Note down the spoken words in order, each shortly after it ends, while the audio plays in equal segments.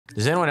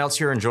Does anyone else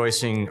here enjoy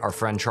seeing our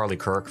friend Charlie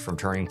Kirk from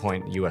Turning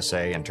Point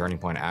USA and Turning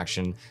Point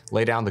Action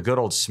lay down the good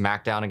old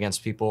smackdown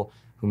against people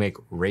who make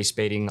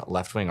race-baiting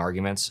left-wing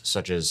arguments,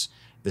 such as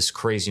this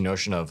crazy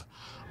notion of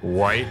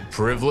white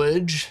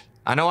privilege?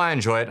 I know I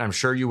enjoy it, and I'm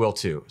sure you will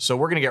too. So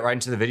we're gonna get right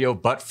into the video,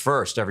 but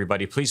first,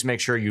 everybody, please make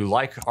sure you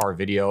like our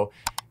video,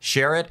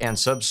 share it, and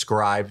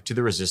subscribe to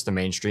the Resist the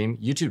Mainstream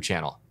YouTube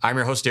channel. I'm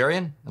your host,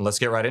 Darian, and let's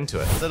get right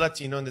into it. As a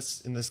Latino in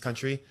this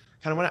country,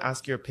 kind of want to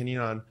ask your opinion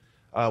on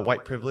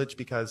white privilege,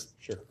 because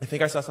I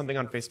think I saw something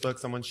on Facebook,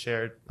 someone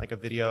shared like a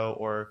video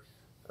or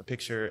a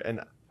picture,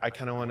 and I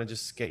kind of want to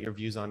just get your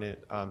views on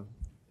it,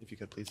 if you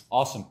could, please.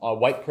 Awesome.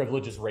 White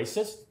privilege is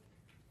racist.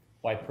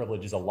 White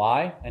privilege is a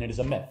lie, and it is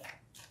a myth.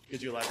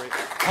 Could you elaborate?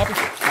 Happy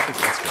to.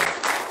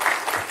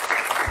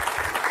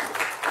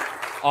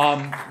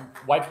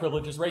 White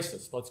privilege is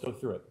racist. Let's go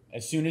through it.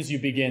 As soon as you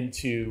begin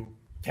to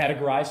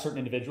categorize certain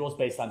individuals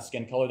based on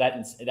skin color, that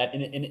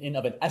in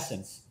of an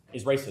essence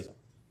is racism.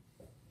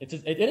 It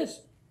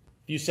is.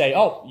 If you say,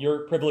 oh, you're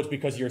privileged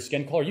because of your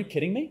skin color, are you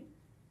kidding me?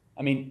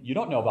 I mean, you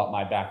don't know about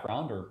my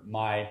background or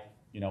my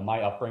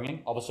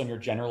upbringing. All of a sudden, you're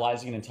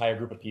generalizing an entire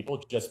group of people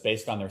just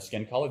based on their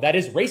skin color. That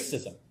is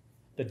racism.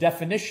 The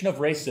definition of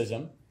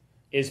racism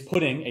is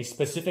putting a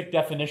specific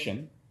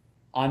definition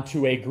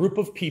onto a group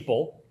of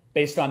people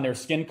based on their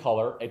skin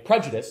color, a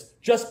prejudice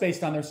just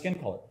based on their skin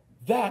color.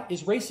 That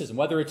is racism,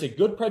 whether it's a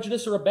good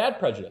prejudice or a bad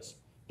prejudice.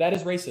 That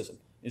is racism.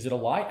 Is it a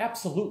lie?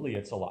 Absolutely,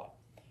 it's a lie.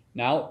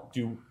 Now,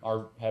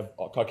 have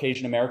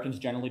Caucasian Americans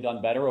generally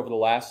done better over the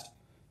last,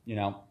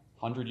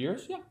 100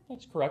 years? Yeah,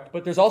 that's correct.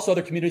 But there's also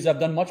other communities that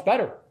have done much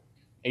better.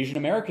 Asian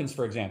Americans,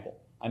 for example.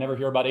 I never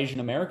hear about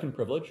Asian American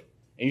privilege.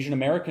 Asian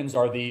Americans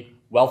are the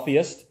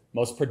wealthiest,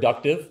 most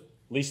productive,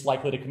 least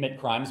likely to commit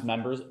crimes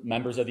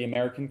members of the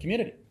American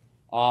community.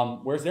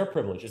 Where's their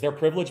privilege? Is their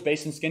privilege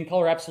based in skin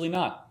color? Absolutely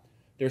not.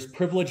 There's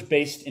privilege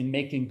based in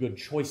making good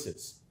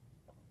choices.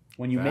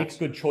 When you make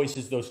good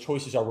choices, those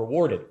choices are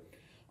rewarded.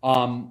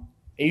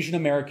 Asian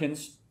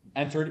Americans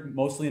entered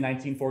mostly in the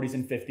 1940s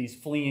and 50s,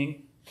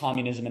 fleeing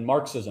communism and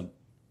Marxism.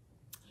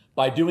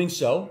 By doing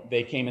so,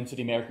 they came into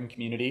the American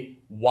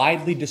community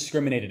widely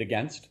discriminated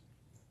against.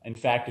 In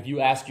fact, if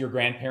you ask your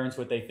grandparents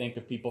what they think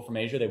of people from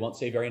Asia, they won't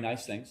say very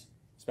nice things,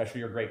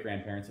 especially your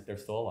great-grandparents if they're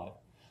still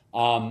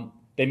alive.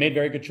 They made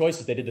very good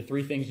choices. They did the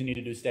three things you need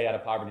to do to stay out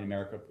of poverty in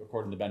America,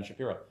 according to Ben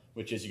Shapiro,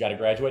 which is you got to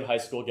graduate high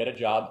school, get a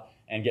job,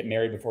 and get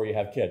married before you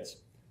have kids.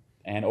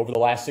 And over the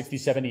last 60,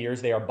 70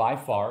 years, they are by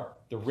far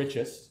the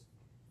richest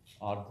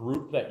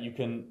group that you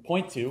can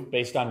point to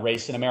based on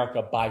race in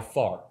America, by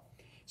far.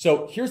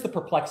 So here's the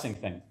perplexing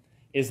thing,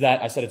 is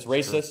that I said it's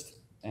racist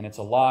and it's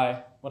a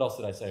lie. What else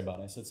did I say about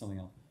it? I said something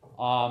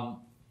else.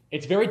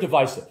 It's very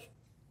divisive,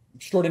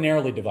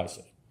 extraordinarily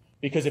divisive.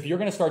 Because if you're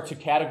going to start to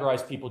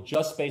categorize people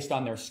just based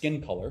on their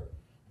skin color,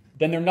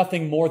 then they're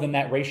nothing more than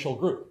that racial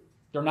group.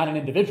 They're not an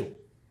individual.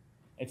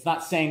 It's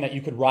not saying that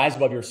you could rise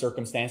above your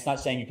circumstance. It's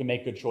not saying you can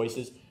make good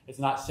choices. It's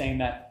not saying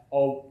that,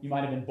 oh, you might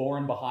have been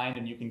born behind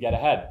and you can get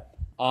ahead.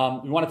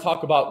 We want to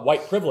talk about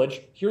white privilege.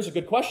 Here's a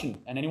good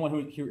question. And anyone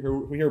who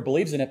here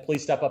believes in it,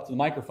 please step up to the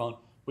microphone.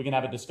 We can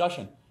have a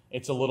discussion.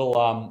 It's a little,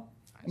 I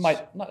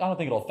don't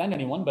think it'll offend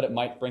anyone, but it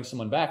might bring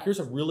someone back. Here's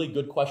a really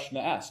good question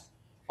to ask.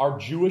 Are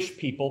Jewish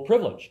people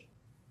privileged?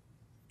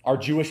 Are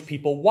Jewish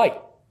people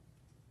white?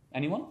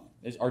 Anyone?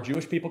 Are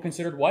Jewish people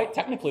considered white?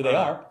 Technically, they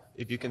are.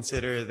 If you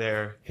consider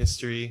their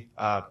history,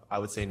 I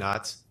would say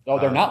not. Oh,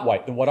 they're not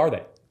white. Then what are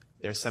they?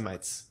 They're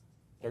Semites.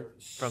 They're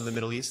from the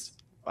Middle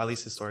East, at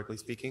least historically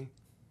speaking.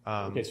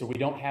 Okay, so we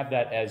don't have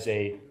that as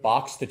a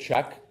box to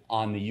check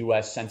on the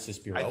U.S. Census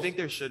Bureau. I think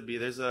there should be.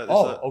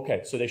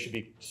 Okay, so they should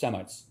be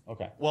Semites.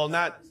 Okay. Well,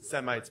 not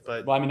Semites,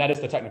 but well, I mean that is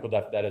the technical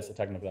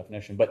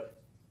definition.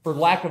 But for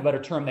lack of a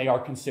better term, they are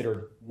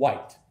considered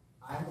white.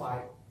 I'm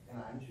white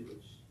and I'm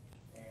Jewish,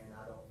 and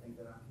I don't think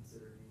that I'm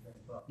considered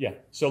anything but. Yeah.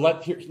 So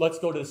let's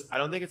go to this. I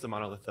don't think it's a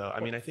monolith, though. I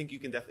mean, I think you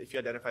can if you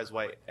identify as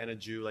white and a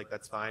Jew, like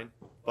that's fine.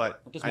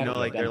 But I know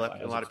like there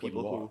are a lot of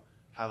people who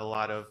have a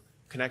lot of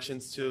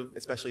connections to,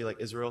 especially like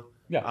Israel.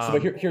 Yeah. So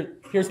but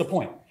here's the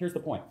point. Here's the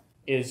point.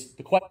 Is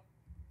the question.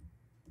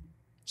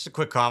 Just a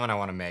quick comment I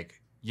want to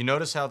make. You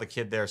notice how the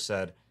kid there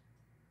said,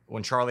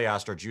 when Charlie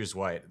asked, are Jews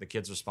white? The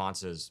kid's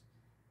response is,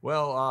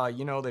 well,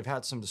 they've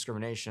had some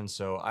discrimination,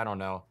 so I don't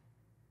know.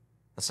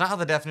 That's not how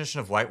the definition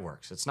of white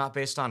works. It's not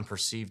based on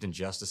perceived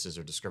injustices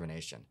or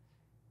discrimination.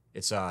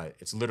 It's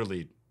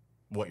literally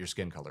what your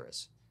skin color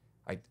is.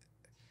 I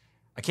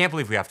can't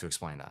believe we have to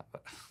explain that.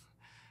 But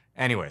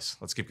anyways,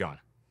 let's keep going.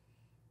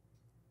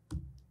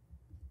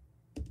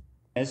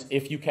 As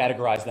if you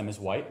categorize them as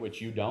white,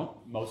 which you don't,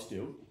 most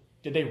do,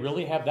 did they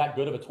really have that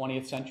good of a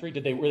 20th century?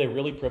 Were they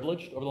really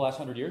privileged over the last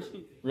 100 years?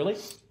 Really?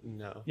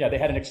 No. Yeah, they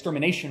had an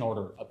extermination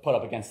order put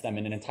up against them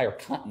in an entire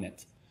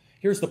continent.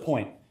 Here's the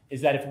point,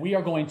 is that if we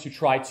are going to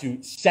try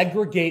to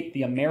segregate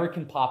the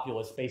American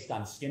populace based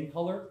on skin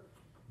color,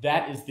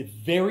 that is the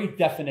very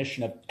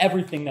definition of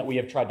everything that we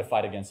have tried to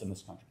fight against in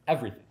this country.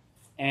 Everything.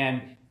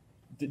 And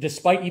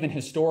despite even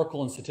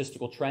historical and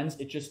statistical trends,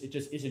 it just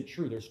isn't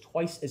true. There's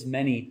twice as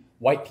many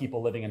white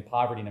people living in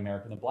poverty in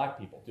America than black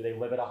people. Do they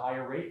live at a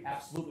higher rate?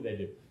 Absolutely they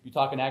do. You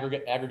talk in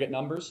aggregate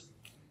numbers,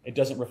 it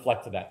doesn't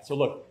reflect to that. So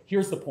look,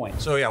 here's the point.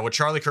 So yeah, what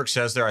Charlie Kirk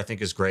says there I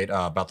think is great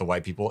about the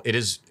white people. It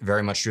is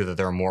very much true that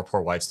there are more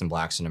poor whites than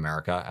blacks in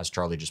America, as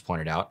Charlie just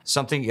pointed out.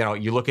 Something,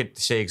 you look at,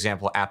 say,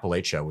 example,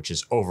 Appalachia, which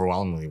is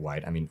overwhelmingly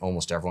white. I mean,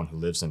 almost everyone who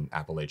lives in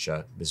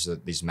Appalachia,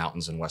 these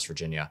mountains in West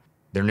Virginia,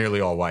 they're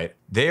nearly all white.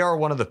 They are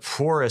one of the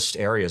poorest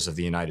areas of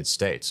the United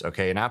States.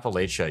 Okay, in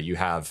Appalachia, you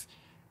have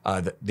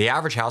the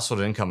average household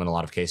income in a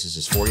lot of cases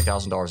is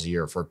 $40,000 a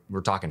year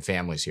we're talking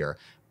families here,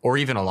 or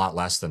even a lot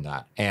less than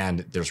that. And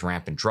there's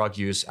rampant drug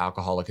use,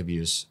 alcoholic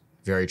abuse,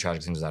 very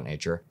tragic things of that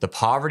nature. The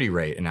poverty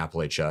rate in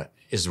Appalachia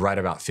is right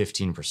about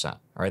 15%. All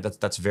right,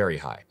 that's very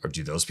high. Or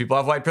do those people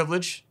have white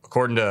privilege?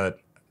 According to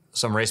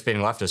some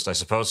race-baiting leftist, I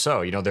suppose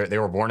so. They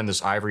were born in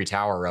this ivory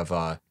tower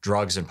of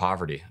drugs and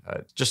poverty.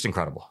 Just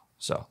incredible.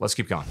 So let's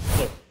keep going.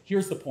 Look,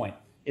 here's the point,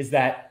 is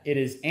that it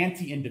is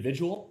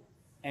anti-individual,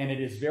 and it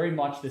is very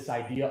much this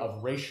idea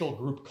of racial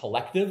group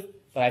collective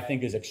that I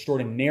think is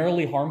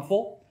extraordinarily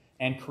harmful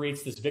and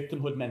creates this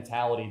victimhood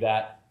mentality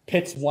that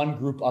pits one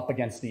group up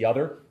against the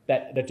other,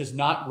 that does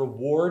not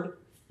reward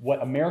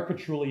what America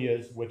truly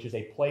is, which is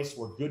a place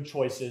where good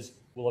choices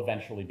will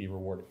eventually be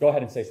rewarded. Go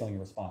ahead and say something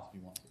in response if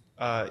you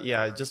want.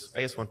 Yeah, just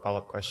I guess one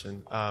follow-up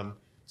question.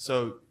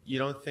 So you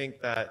don't think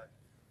that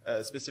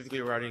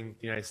specifically regarding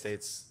the United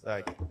States,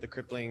 like the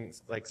crippling,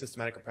 like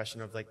systematic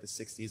oppression of like the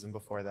 60s and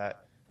before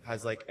that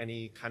has like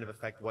any kind of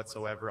effect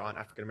whatsoever on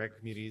African-American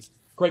communities?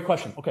 Great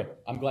question. Okay,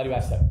 I'm glad you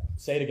asked that.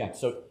 Say it again.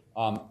 So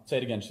say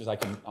it again, because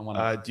I want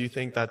to. Do you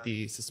think that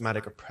the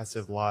systematic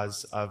oppressive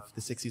laws of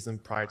the 60s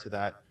and prior to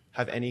that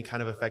have any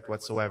kind of effect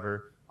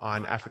whatsoever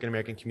on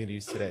African-American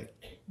communities today?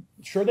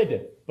 Sure they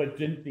did, but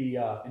didn't the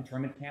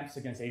internment camps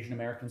against Asian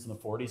Americans in the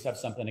 40s have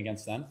something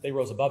against them? They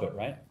rose above it,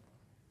 right?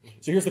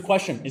 So here's the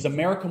question. Is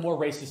America more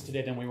racist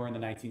today than we were in the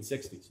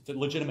 1960s? It's a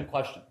legitimate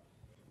question.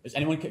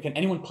 Can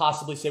anyone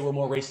possibly say we're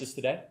more racist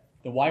today?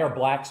 Then why are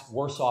blacks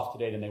worse off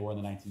today than they were in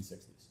the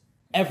 1960s?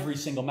 Every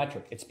single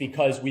metric. It's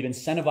because we've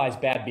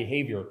incentivized bad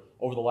behavior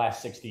over the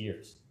last 60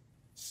 years.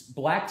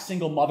 Black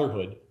single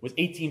motherhood was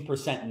 18% in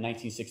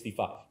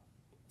 1965.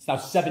 It's now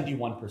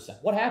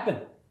 71%. What happened?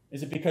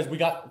 Is it because we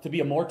got to be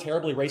a more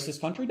terribly racist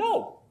country?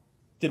 No.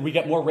 Did we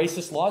get more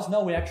racist laws?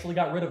 No, we actually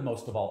got rid of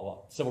most of all of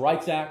them. Civil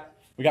Rights Act,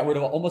 we got rid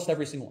of almost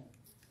every single one.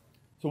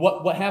 So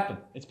what happened?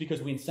 It's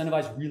because we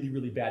incentivized really,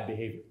 really bad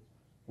behavior.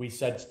 We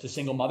said to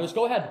single mothers,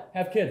 go ahead,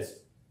 have kids,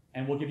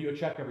 and we'll give you a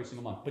check every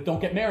single month. But don't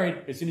get married.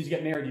 As soon as you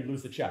get married, you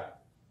lose the check.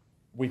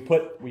 We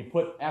put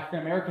African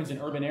Americans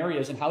in urban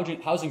areas and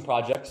housing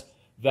projects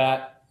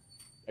that,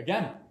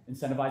 again,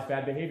 incentivize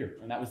bad behavior.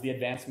 And that was the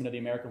advancement of the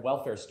American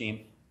welfare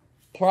scheme.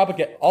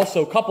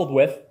 Also coupled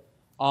with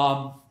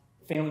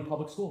failing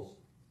public schools,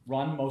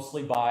 run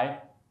mostly by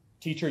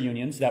teacher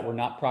unions that were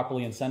not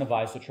properly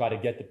incentivized to try to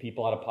get the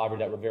people out of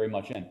poverty that were very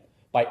much in,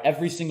 by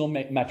every single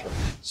metric.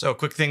 So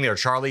quick thing there,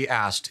 Charlie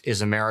asked,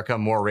 is America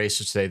more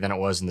racist today than it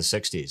was in the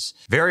 60s?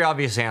 Very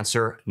obvious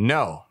answer,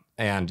 no.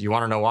 And you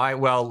want to know why?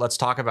 Well, let's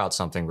talk about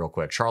something real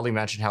quick. Charlie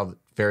mentioned how,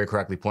 very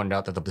correctly pointed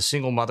out, that the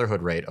single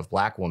motherhood rate of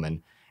black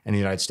women in the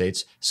United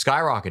States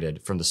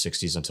skyrocketed from the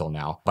 60s until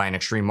now by an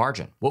extreme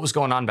margin. What was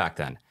going on back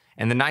then?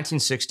 In the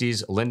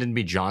 1960s, Lyndon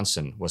B.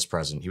 Johnson was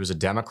president. He was a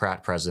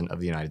Democrat president of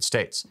the United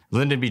States.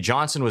 Lyndon B.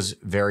 Johnson was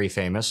very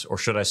famous, or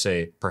should I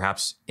say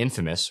perhaps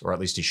infamous, or at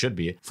least he should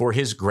be, for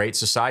his Great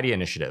Society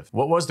initiative.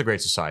 What was the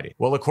Great Society?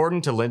 Well,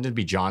 according to Lyndon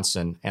B.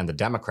 Johnson and the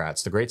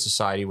Democrats, the Great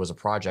Society was a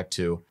project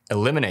to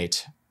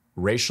eliminate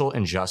racial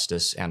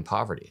injustice and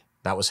poverty.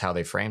 That was how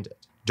they framed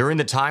it. During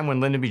the time when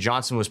Lyndon B.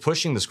 Johnson was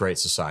pushing this Great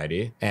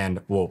Society, and,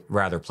 well,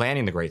 rather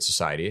planning the Great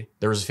Society,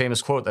 there was a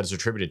famous quote that is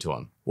attributed to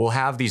him. We'll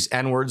have these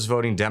N-words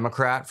voting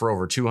Democrat for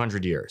over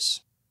 200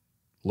 years.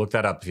 Look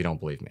that up if you don't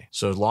believe me.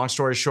 So long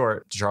story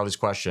short, to Charlie's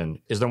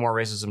question, is there more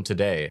racism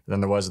today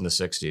than there was in the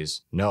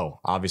 60s? No,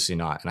 obviously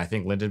not. And I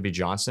think Lyndon B.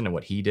 Johnson and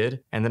what he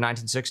did in the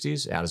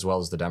 1960s, as well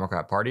as the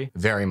Democrat Party,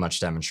 very much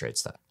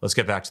demonstrates that. Let's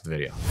get back to the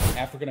video.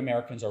 African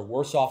Americans are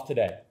worse off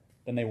today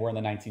than they were in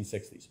the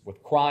 1960s,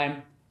 with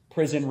crime,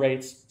 prison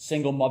rates,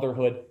 single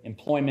motherhood,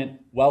 employment,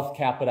 wealth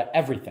capita,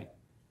 everything.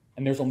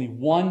 And there's only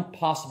one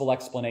possible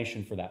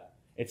explanation for that.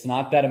 It's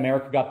not that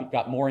America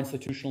got more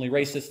institutionally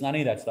racist, not any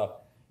of that stuff.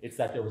 It's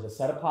that there was a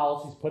set of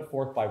policies put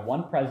forth by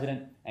one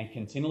president and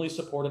continually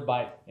supported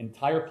by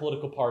entire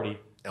political party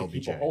to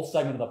keep a whole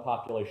segment of the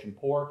population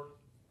poor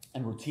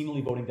and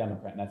routinely voting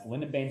Democrat. And that's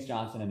Lyndon Baines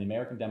Johnson and the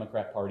American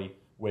Democrat Party,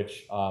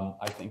 which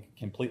I think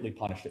completely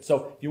punished it.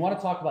 So if you want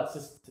to talk about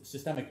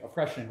systemic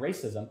oppression and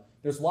racism,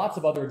 there's lots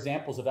of other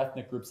examples of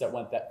ethnic groups that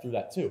went through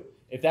that too.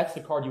 If that's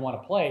the card you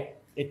want to play,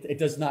 it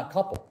does not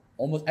couple.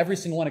 Almost every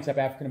single one except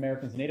African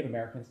Americans and Native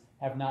Americans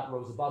have not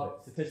rose above it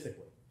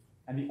statistically.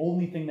 And the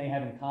only thing they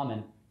have in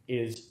common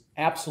is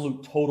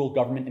absolute total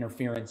government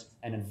interference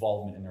and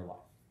involvement in their life.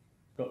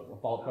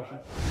 Follow-up question?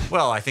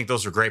 Well, I think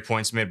those are great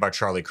points made by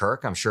Charlie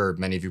Kirk. I'm sure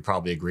many of you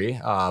probably agree.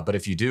 But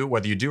if you do,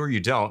 whether you do or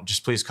you don't,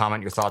 just please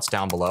comment your thoughts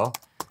down below.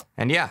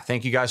 And yeah,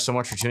 thank you guys so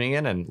much for tuning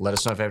in, and let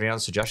us know if you have any other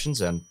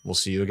suggestions, and we'll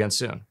see you again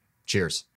soon. Cheers.